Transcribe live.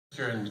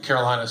here in the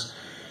Carolinas,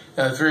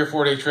 3 or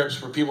 4 day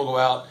trips where people go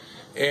out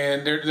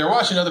and they're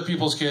watching other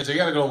people's kids. They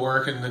got to go to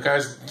work, and the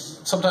guys,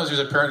 sometimes there's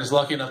a parent that's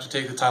lucky enough to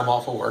take the time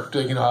off of work,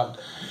 out,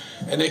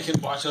 and they can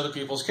watch other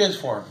people's kids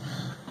for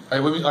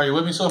them. Are you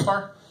with me so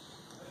far?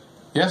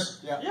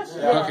 Yes? Yeah. Yes.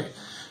 Yeah. Okay.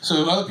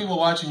 So other people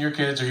watching your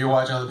kids, or you're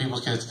watching other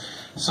people's kids.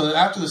 So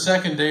after the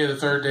second day or the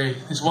third day,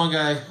 this one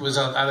guy was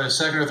on either a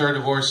second or third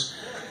divorce,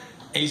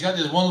 and he's got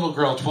this one little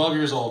girl, 12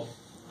 years old.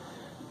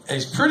 And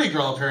he's a pretty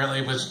girl,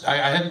 apparently, but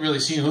I hadn't really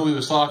seen who he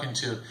was talking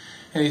to.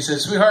 And he said,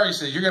 "Sweetheart," he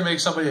said, "you're going to make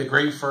somebody a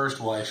great first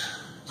wife."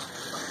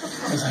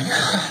 I was like,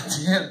 God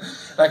damn.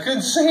 I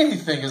couldn't say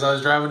anything because I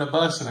was driving the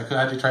bus, and I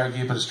had to try to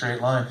keep it a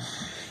straight line.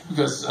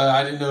 Because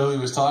I didn't know who he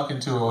was talking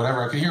to or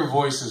whatever. I could hear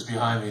voices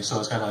behind me, so I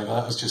was kind of like, oh,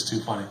 that was just too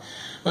funny.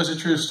 But it's a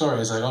true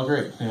story. It's like, oh,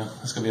 great.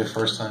 It's going to be a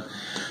first time.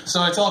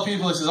 So I tell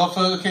people, it says,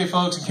 okay,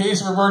 folks, in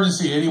case of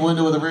emergency, any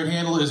window with a red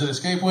handle is an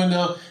escape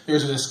window.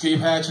 There's an escape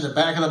hatch in the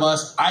back of the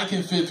bus. I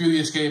can fit through the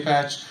escape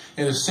hatch.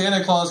 And if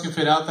Santa Claus can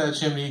fit out that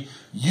chimney,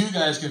 you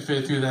guys can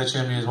fit through that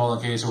chimney as well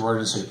in case of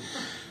emergency.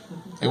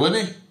 You with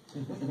me?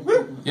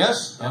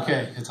 Yes?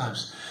 Okay, good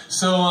times.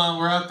 So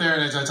we're out there,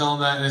 and I tell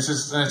them that,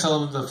 and I tell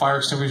them the fire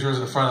extinguisher is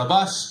in the front of the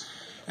bus,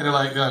 and they're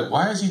like,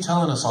 why is he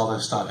telling us all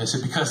this stuff? I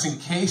said, because in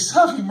case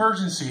of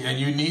emergency, and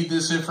you need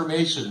this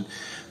information,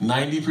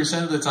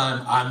 90% of the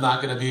time, I'm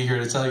not going to be here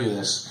to tell you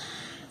this.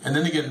 And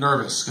then they get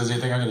nervous, because they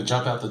think I'm going to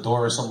jump out the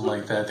door or something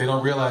like that. They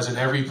don't realize that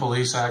every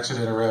police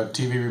accident or a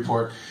TV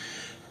report,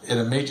 in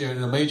a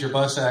major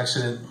bus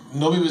accident,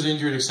 nobody was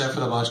injured except for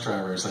the bus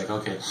driver. It's like,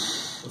 okay.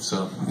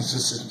 So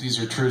these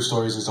are true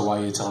stories as to why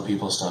you tell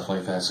people stuff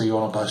like that. So you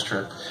on a bus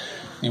trip,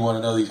 you want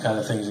to know these kind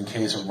of things in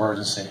case of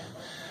emergency.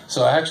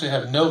 So I actually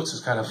have notes.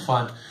 It's kind of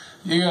fun.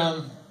 You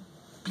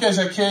guys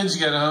have kids.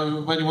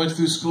 When you went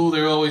through school,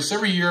 they were always,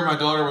 every year my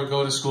daughter would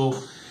go to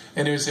school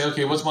and they would say,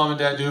 okay, what's mom and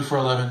dad do for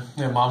a living?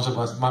 Mom's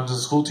a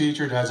school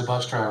teacher, dad's a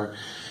bus driver.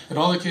 And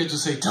all the kids would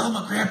say, tell them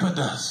what grandpa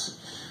does.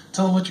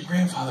 Tell them what your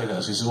grandfather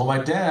does. He said, well, my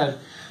dad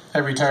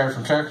had retired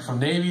from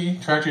Navy,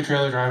 tractor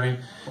trailer driving,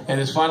 and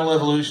his final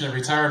evolution of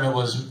retirement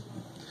was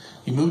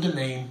he moved to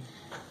Maine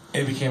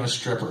and became a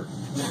stripper.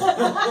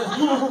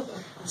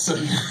 So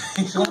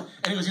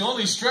he was the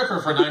only stripper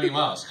for 90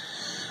 miles.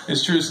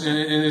 It's true,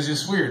 and it's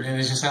just weird, and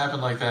it just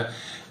happened like that.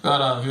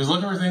 But he was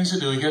looking for things to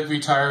do. He kept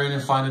retiring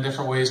and finding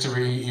different ways to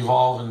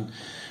evolve and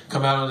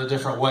come out in a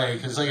different way.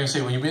 Because like I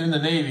say, when you've been in the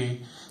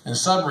Navy and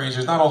submarines,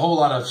 there's not a whole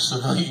lot of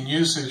civilian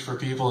usage for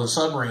people in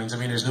submarines. I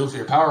mean, there's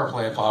nuclear power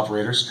plant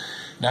operators.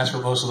 That's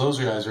where most of those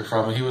guys are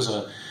from. And he was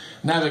a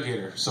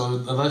navigator. So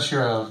unless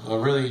you're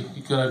really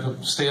going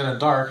to stay in the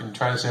dark and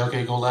try to say,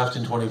 okay, go left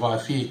in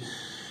 25 feet,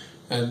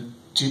 and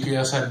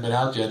GPS hadn't been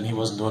out yet, and he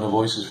wasn't doing the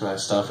voices for that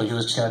stuff, but he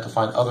was trying to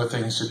find other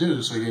things to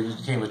do. So he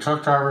became a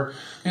truck driver.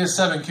 He had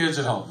 7 kids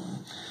at home.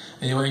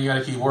 And you got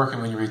to keep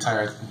working when you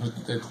retire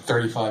at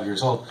 35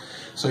 years old.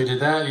 So he did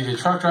that. He did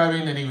truck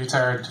driving, then he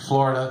retired to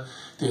Florida,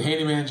 did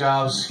handyman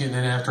jobs, and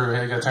then after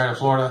he got tired of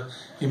Florida,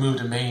 he moved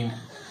to Maine.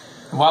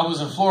 And while I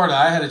was in Florida,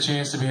 I had a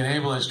chance to be an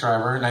ambulance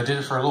driver, and I did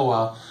it for a little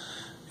while.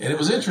 And it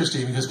was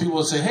interesting because people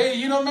would say, hey,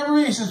 you don't remember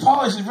me? He said,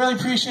 Paul, I said, really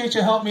appreciate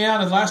you helping me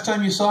out. And last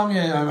time you saw me,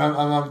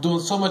 I'm doing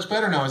so much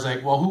better now. I was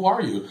like, well, who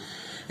are you?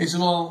 He said,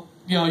 well,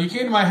 you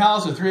came to my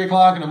house at 3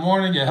 o'clock in the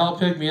morning. You helped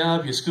pick me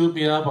up. You scooped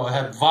me up. I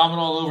had vomit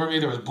all over me.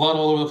 There was blood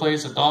all over the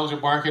place. The dogs were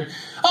barking.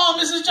 Oh,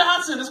 Mrs.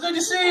 Johnson, it's good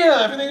to see you.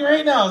 Everything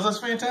great now. That's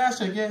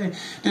fantastic. Yay.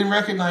 Didn't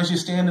recognize you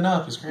standing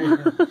up. It's great.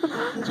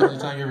 It's the only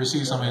time you ever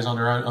see somebody's on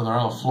their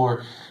own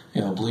floor,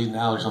 bleeding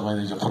out or something.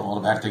 They just put them all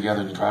back together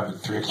and you drive at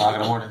 3 o'clock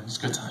in the morning. It's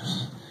good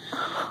times.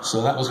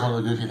 So that was one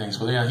of the goofy things.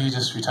 But yeah, he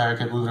just retired,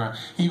 kept moving around.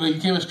 He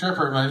became a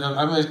stripper.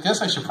 I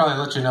guess I should probably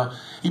let you know.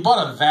 He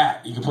bought a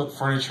vat you can put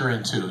furniture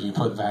into. You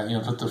put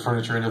the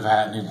furniture in a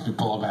vat and you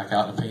pull it back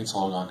out and the paint's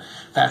all gone.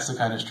 That's the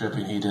kind of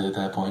stripping he did at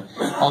that point.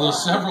 Although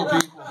several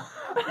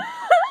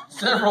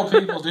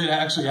people did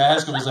actually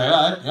ask him and say,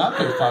 I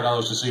paid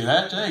 $5 to see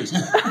that.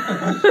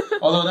 Jeez.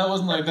 Although that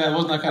wasn't like that. It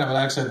wasn't that kind of an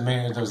accent in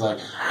Maine. It was like,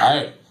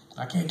 I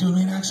can't do a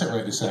Maine accent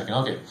right this second.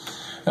 Okay.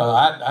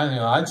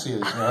 I'd see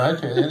this.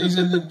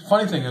 And the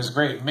funny thing is,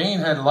 great. Maine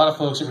had a lot of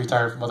folks that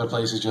retired from other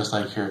places just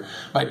like here.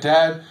 My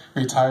dad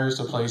retires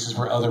to places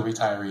where other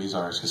retirees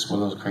are. It's just one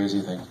of those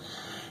crazy things.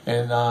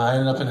 And I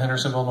ended up in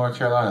Hendersonville, North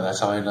Carolina. That's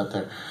how I ended up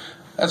there.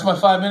 That's my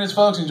 5 minutes,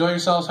 folks. Enjoy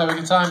yourselves. Have a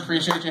good time.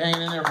 Appreciate you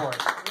hanging in there for us.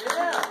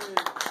 Yeah.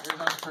 Here's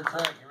us for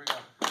Craig. Here we go.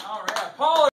 All right. Paul.